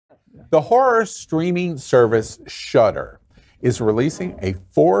The horror streaming service Shudder is releasing a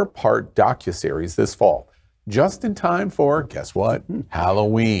 4-part docuseries this fall, just in time for, guess what?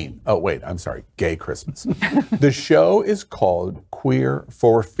 Halloween. Oh, wait, I'm sorry, Gay Christmas. The show is called Queer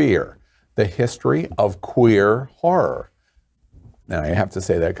for Fear, the history of queer horror. Now, I have to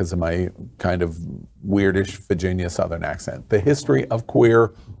say that because of my kind of weirdish Virginia Southern accent. The history of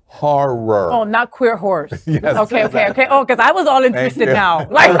queer horror. Oh, not queer horrors. Yes, okay. exactly. Oh, because I was all interested now.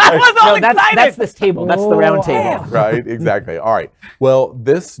 Like, Right. I was all excited. That's this table. That's the round table. Right, exactly. All right. Well,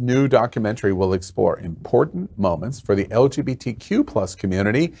 this new documentary will explore important moments for the LGBTQ plus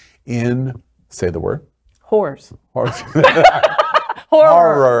community in, say the word? Horrors.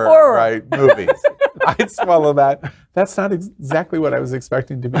 Horror. Horror. Right, movies. I'd swallow that. That's not exactly what I was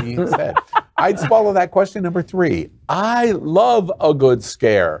expecting to be said. I'd swallow that. Question number 3. I love a good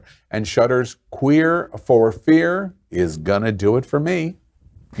scare, and Shudder's Queer for Fear is gonna do it for me.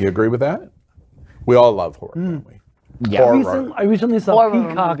 You agree with that? We all love horror, don't we? Yeah. Horror. I recently saw Horror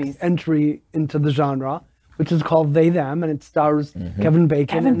Peacock's movies. entry into the genre, which is called They Them, and it stars Kevin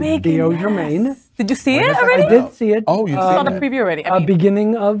Bacon and Theo Germain. Did you see it already? I did see it. Oh, you saw seen the it? preview already. I mean,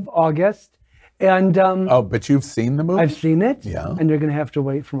 Beginning of August, and Oh, but you've seen the movie? I've seen it. Yeah. And you're going to have to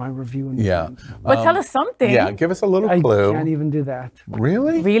wait for my review. Yeah. but tell us something. Yeah, give us a little I clue. can't even do that.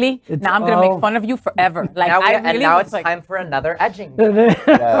 Really? Really? Now I'm gonna make fun of you forever. Like Now was it's like, time for another edging.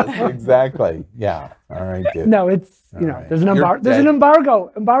 Yes, exactly. Yeah. All right, dude. No, it's right. there's an You're there's an dead.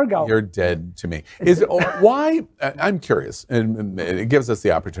 embargo. You're dead to me. Is why? I'm curious, and it gives us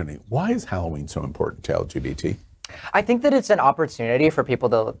the opportunity. Why is Halloween so important to LGBT? I think that it's an opportunity for people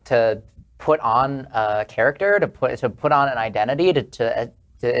to put on a character, to put on an identity,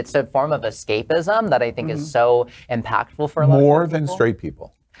 it's a form of escapism that I think is so impactful for a lot More of than people. straight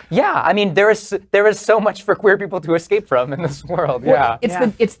people. Yeah, I mean there is so much for queer people to escape from in this world. Yeah.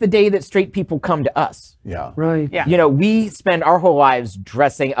 It's the day that straight people come to us. Yeah. Right. Yeah. You know, we spend our whole lives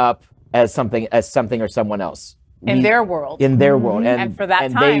dressing up as something or someone else. in their world. In their world. And for that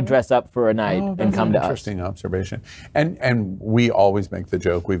and time- they dress up for a night Oh, and that's come an to us. interesting observation. And we always make the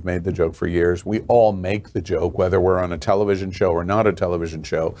joke. We've made the joke for years. We all make the joke, whether we're on a television show or not a television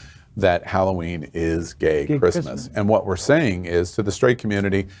show, that Halloween is gay Christmas. And what we're saying is, to the straight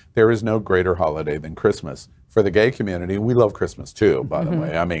community, there is no greater holiday than Christmas. For the gay community, we love Christmas too, by the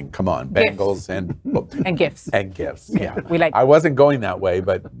way. I mean, come on, bangles and gifts. and gifts. Yeah, We like- I wasn't going that way,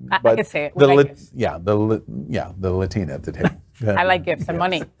 but I could say it. We The like Lat- gifts. yeah, the Latina at the table. I like gifts and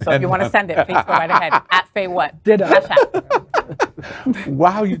money. So if you want to send it, please go right ahead. At Faye what? Did I? Cash App.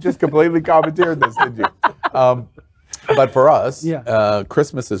 Wow, you just completely commandeered this, didn't you? But for us,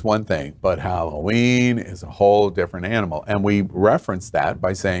 Christmas is one thing, but Halloween is a whole different animal. And we reference that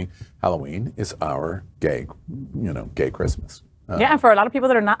by saying Halloween is our gay Christmas. Yeah, and for a lot of people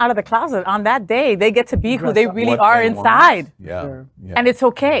that are not out of the closet, on that day, they get to be who they really What are they inside. want. Yeah, Sure. yeah. And it's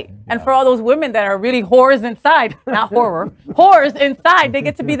okay. And for all those women that are really whores inside, not horror, whores inside, they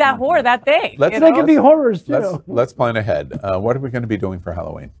get to be that whore that day. Let's- you They know? can be horrors too. Let's plan ahead. What are we going to be doing for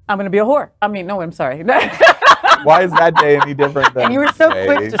Halloween? I'm going to be a whore. I mean, no, I'm sorry. Why is that day any different than And you were so today?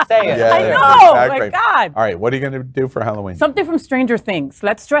 quick to say it. Yeah, I know, my exactly. God. All right, what are you going to do for Halloween? Something from Stranger Things.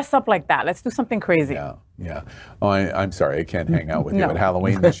 Let's dress up like that. Let's do something crazy. Yeah, yeah. Oh, I'm sorry, I can't hang out with you No. at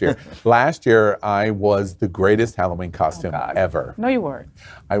Halloween this year. Last year, I was the greatest Halloween costume ever. No, you weren't.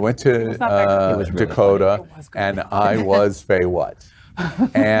 I went to not that good. It was really Dakota, It was good. and I was Faye What.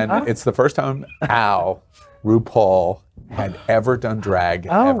 And it's the first time RuPaul had ever done drag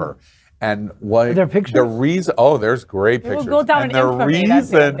ever. And what Are there pictures? the reason? Oh, there's great will pictures. go down and in the infamy that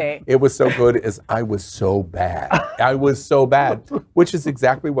reason day. it was so good is I was so bad. I was so bad, which is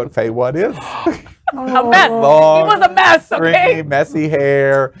exactly what Faye What is. A mess. Long, He was a mess, stringy, okay? messy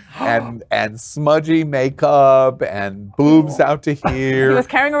hair and smudgy makeup and boobs out to here. He was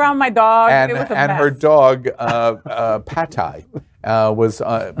carrying around my dog. and It was a and mess. her dog Patai was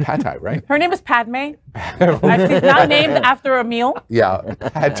Patai, right? Her name is Padme. She's not named after a meal. Yeah,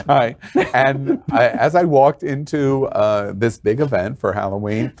 Patai. And as I walked into this big event for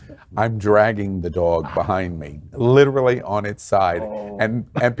Halloween, I'm dragging the dog behind me, literally on its side, and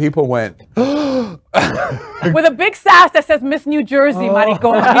people went. With a big sash that says Miss New Jersey,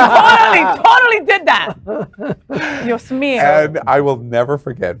 Maricón. He totally did that. Dios mío. And I will never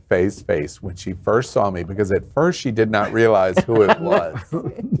forget Faye's face when she first saw me, because at first she did not realize who it was. I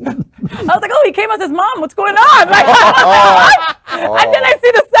was like, oh, he came as his mom. What's going on? Like, and then I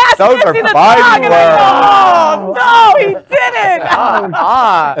see the sash. Those and I are see the fighting dog, and I go, oh, no, he didn't.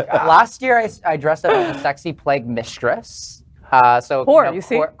 Last year I dressed up as a sexy plague mistress. So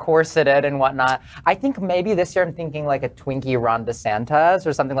corseted and whatnot. I think maybe this year I'm thinking like a Twinkie Ron DeSantis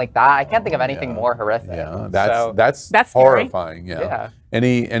or something like that. I can't think of anything more horrific. Yeah, So- that's scary. horrifying. Yeah. Yeah.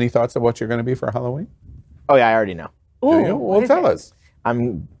 Any thoughts of what you're going to be for Halloween? Oh yeah, I already know. Do you? Well, tell us.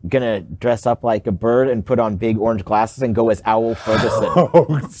 I'm gonna dress up like a bird and put on big orange glasses and go as Owl Ferguson.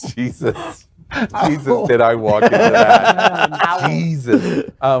 Oh, Jesus. Jesus, did I walk into that? Jesus.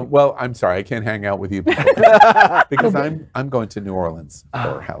 Well, I'm sorry, I can't hang out with you because I'm going to New Orleans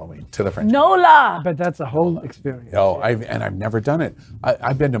for Halloween to the French. Nola. But that's a whole experience. Oh, I've never done it.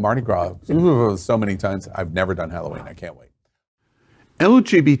 I've been to Mardi Gras so many times. I've never done Halloween. I can't wait.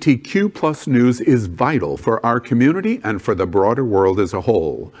 LGBTQ plus news is vital for our community and for the broader world as a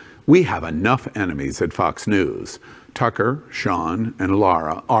whole. We have enough enemies at Fox News. Tucker, Sean, and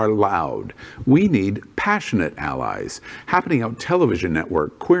Lara are loud. We need passionate allies. Happening Out Television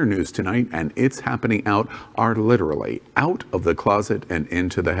Network, Queer News Tonight, and It's Happening Out are literally out of the closet and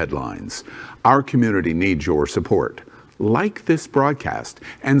into the headlines. Our community needs your support. Like this broadcast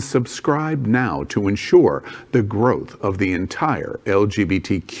and subscribe now to ensure the growth of the entire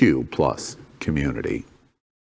LGBTQ plus community.